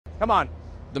Come on.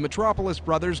 The Metropoulos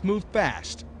brothers move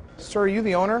fast. Sir, are you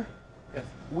the owner? Yes.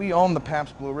 We own the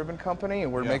Pabst Blue Ribbon Company,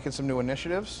 and we're making some new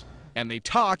initiatives. And they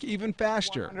talk even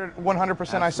faster.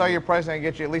 100%. I saw your price, and I can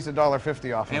get you at least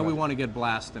 $1.50 off of it. And we want to get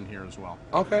Blast in here as well.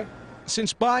 Okay.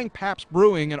 Since buying Pabst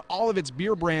Brewing and all of its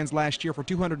beer brands last year for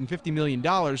 $250 million,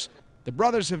 the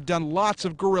brothers have done lots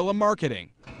of guerrilla marketing.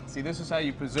 See, this is how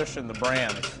you position the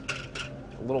brands.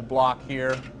 A little block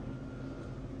here.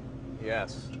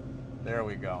 Yes. There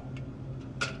we go.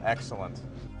 Excellent.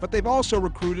 But they've also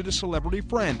recruited a celebrity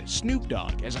friend, Snoop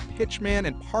Dogg, as a pitchman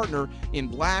and partner in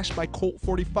Blast by Colt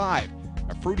 45,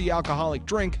 a fruity alcoholic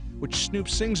drink which Snoop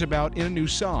sings about in a new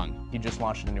song. He just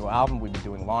launched a new album. We've been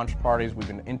doing launch parties. We've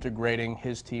been integrating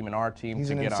his team and our team He's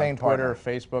to an get insane on Twitter,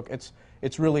 partner. Facebook.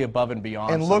 It's really above and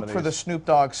beyond. And look for the Snoop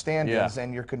Dogg stand-ins Yeah.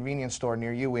 in your convenience store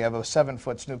near you. We have a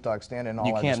 7-foot Snoop Dogg stand-in all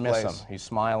You our can't displays. miss him. He's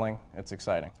smiling. It's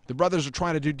exciting. The brothers are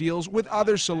trying to do deals with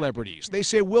other celebrities. They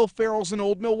say Will Ferrell's an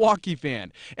old Milwaukee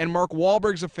fan, and Mark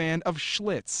Wahlberg's a fan of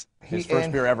Schlitz. His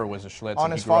first beer ever was a Schlitz. On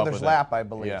and his he grew up father's with it. lap, I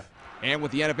believe. Yeah. And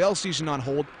with the NFL season on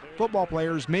hold, football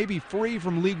players may be free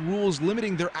from league rules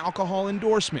limiting their alcohol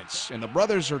endorsements, and the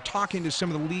brothers are talking to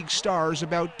some of the league stars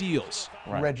about deals.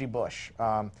 Right. Reggie Bush,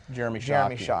 Jeremy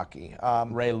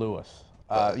Shockey, Ray Lewis.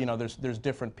 You know, there's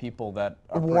different people that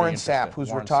are Warren pretty Sapp, interested. who's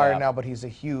Warren retired Sapp. now, but he's a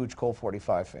huge Colt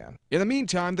 45 fan. In the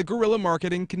meantime, the guerrilla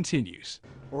marketing continues.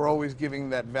 We're always giving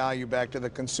that value back to the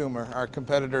consumer. Our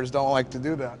competitors don't like to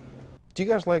do that. Do you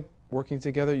guys like working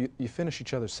together? You finish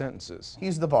each other's sentences.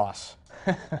 He's the boss.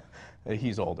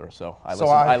 He's older, so So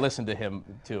I listen to him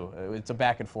too. It's a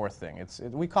back and forth thing.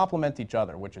 We complement each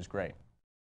other, which is great.